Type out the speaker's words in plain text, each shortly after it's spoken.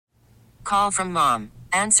call from mom.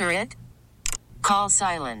 Answer it. Call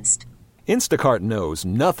silenced. Instacart knows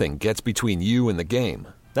nothing gets between you and the game.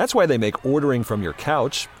 That's why they make ordering from your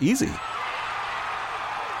couch easy.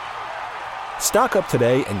 Stock up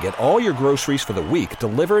today and get all your groceries for the week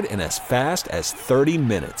delivered in as fast as 30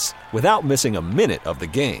 minutes without missing a minute of the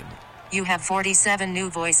game. You have 47 new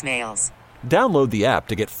voicemails. Download the app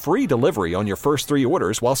to get free delivery on your first 3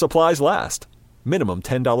 orders while supplies last. Minimum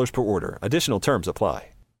 $10 per order. Additional terms apply.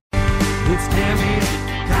 It's Tammy's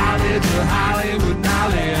College of Hollywood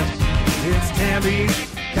Knowledge. It's Tammy's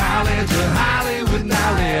College of Hollywood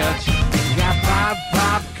Knowledge. You got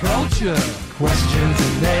pop culture questions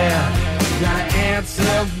in there. You gotta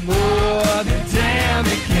answer more than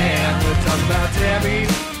Tammy can. We're talking about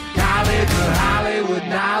Tammy's College of Hollywood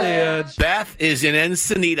Knowledge. Beth is in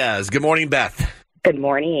Encinitas. Good morning, Beth. Good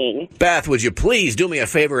morning. Beth, would you please do me a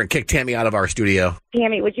favor and kick Tammy out of our studio?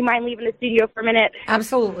 Tammy, would you mind leaving the studio for a minute?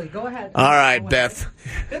 Absolutely. Go ahead. All right, Beth.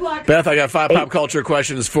 Good luck. Beth, I got 5 pop culture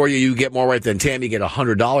questions for you. You get more right than Tammy. You get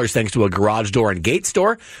 $100 thanks to a garage door and gate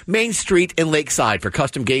store. Main Street in Lakeside for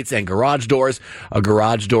custom gates and garage doors. A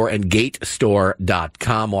garage door and gate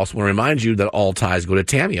store.com. Also want to remind you that all ties go to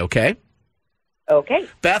Tammy, okay? Okay.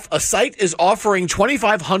 Beth, a site is offering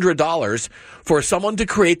 $2,500 for someone to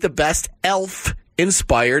create the best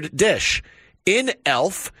elf-inspired dish. In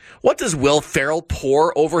Elf, what does Will Ferrell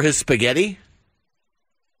pour over his spaghetti?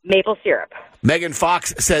 Maple syrup. Megan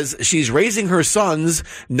Fox says she's raising her sons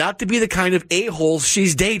not to be the kind of a-holes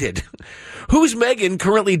she's dated. Who's Megan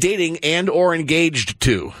currently dating and or engaged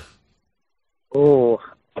to? Oh,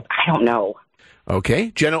 I don't know.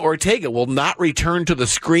 Okay. Jenna Ortega will not return to the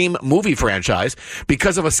Scream movie franchise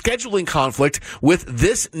because of a scheduling conflict with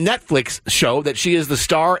this Netflix show that she is the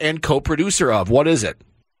star and co-producer of. What is it?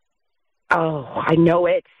 Oh, I know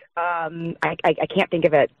it. I can't think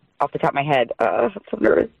of it off the top of my head. I'm so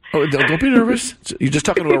nervous. Oh, don't be nervous. You're just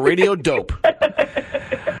talking to a radio dope.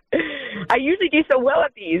 I usually do so well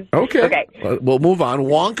at these. Okay. We'll move on.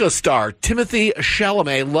 Wonka star Timothy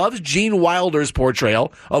Chalamet loves Gene Wilder's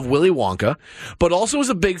portrayal of Willy Wonka, but also is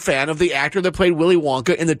a big fan of the actor that played Willy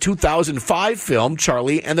Wonka in the 2005 film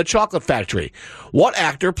Charlie and the Chocolate Factory. What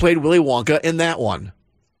actor played Willy Wonka in that one?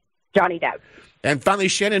 Johnny Depp. And finally,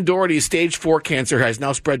 Shannon Doherty's stage 4 cancer has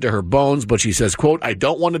now spread to her bones, but she says, quote, I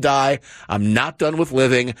don't want to die. I'm not done with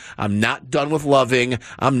living. I'm not done with loving.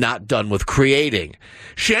 I'm not done with creating.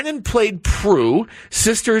 Shannon played Prue,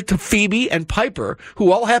 sister to Phoebe and Piper,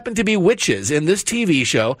 who all happen to be witches in this TV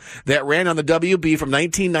show that ran on the WB from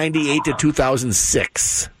 1998 to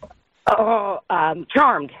 2006.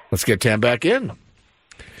 Charmed. Let's get Tam back in.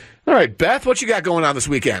 All right, Beth, what you got going on this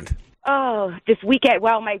weekend? Oh, this weekend.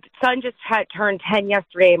 Well, my son just turned 10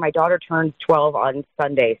 yesterday, and my daughter turned 12 on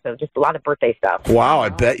Sunday. So just a lot of birthday stuff. Wow, I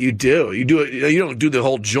bet you do. You don't do the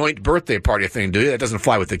whole joint birthday party thing, do you? That doesn't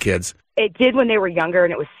fly with the kids. It did when they were younger,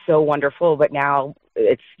 and it was so wonderful. But now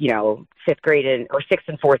it's, 5th grade or 6th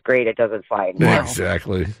and 4th grade. It doesn't fly anymore.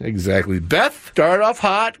 Exactly. Beth started off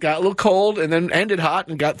hot, got a little cold, and then ended hot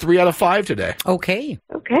and got 3 out of 5 today. Okay.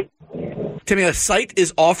 Timmy, a site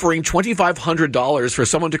is offering $2,500 for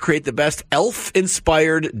someone to create the best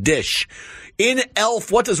elf-inspired dish. In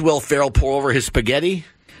Elf, what does Will Ferrell pour over his spaghetti?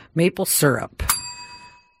 Maple syrup.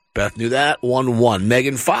 Beth knew that. 1-1.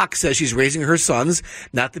 Megan Fox says she's raising her sons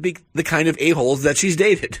not to be the kind of a-holes that she's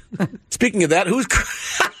dated. Speaking of that, who's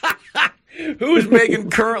Megan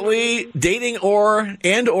currently dating or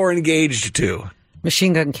engaged to?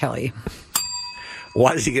 Machine Gun Kelly.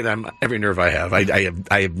 Why does he get on every nerve I have?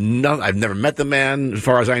 I've never met the man. As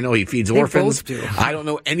far as I know, he feeds orphans. Both do. I don't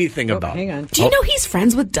know anything about him. Hang on. Do you know he's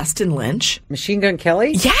friends with Dustin Lynch? Machine Gun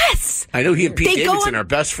Kelly? Yes. I know he and Pete Davidson are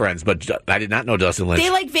best friends, but I did not know Dustin Lynch.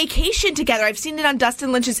 They vacation together. I've seen it on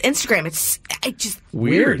Dustin Lynch's Instagram. It's just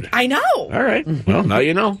weird. I know. All right. Well, now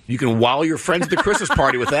you know. You can wow your friends at the Christmas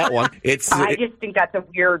party with that one. I just think that's a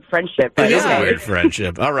weird friendship. It is a weird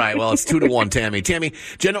friendship. All right. Well, it's 2-1, Tammy. Tammy,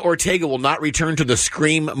 Jenna Ortega will not return to the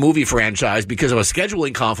Scream movie franchise because of a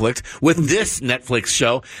scheduling conflict with this Netflix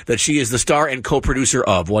show that she is the star and co-producer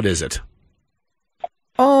of. What is it?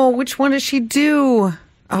 Oh, which one does she do?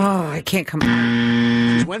 Oh, I can't come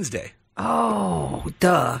on. It's Wednesday. Oh,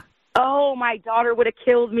 duh. Oh, my daughter would have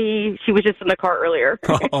killed me. She was just in the car earlier.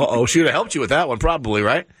 She would have helped you with that one, probably,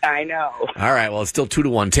 right? I know. All right, well, it's still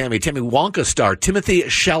 2-1, Tammy. Tammy, Wonka star Timothy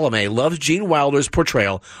Chalamet loves Gene Wilder's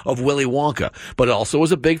portrayal of Willy Wonka, but also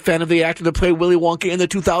was a big fan of the actor that played Willy Wonka in the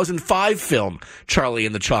 2005 film Charlie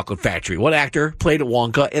and the Chocolate Factory. What actor played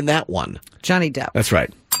Wonka in that one? Johnny Depp. That's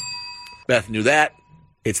right. Beth knew that.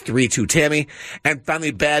 It's 3-2 Tammy. And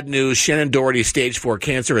finally, bad news. Shannon Doherty's stage 4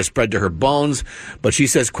 cancer has spread to her bones. But she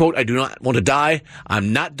says, quote, I do not want to die.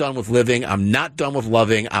 I'm not done with living. I'm not done with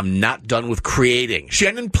loving. I'm not done with creating.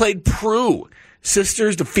 Shannon played Prue,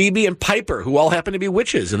 sisters to Phoebe and Piper, who all happen to be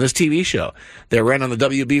witches in this TV show. They ran on the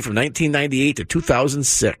WB from 1998 to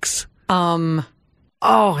 2006.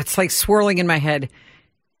 Oh, it's like swirling in my head.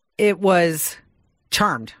 It was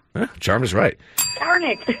Charmed. Charmed is right. Darn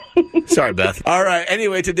it. Sorry, Beth. All right.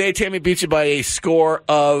 Anyway, today Tammy beat you by a score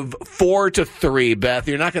of 4-3, Beth.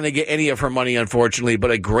 You're not going to get any of her money, unfortunately,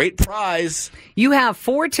 but a great prize. You have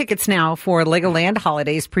 4 tickets now for Legoland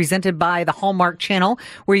Holidays presented by the Hallmark Channel,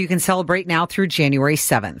 where you can celebrate now through January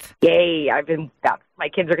 7th. Yay. My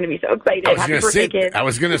kids are going to be so excited. Happy birthday, kids. I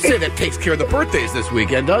was going to say that takes care of the birthdays this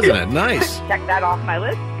weekend, doesn't it? Nice. Check that off my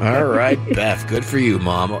list. All right, Beth. Good for you,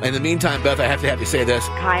 Mom. In the meantime, Beth, I have to have you say this.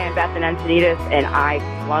 Hi, I'm Beth in Encinitas, and I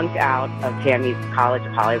flunked out of Tammy's College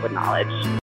of Hollywood Knowledge.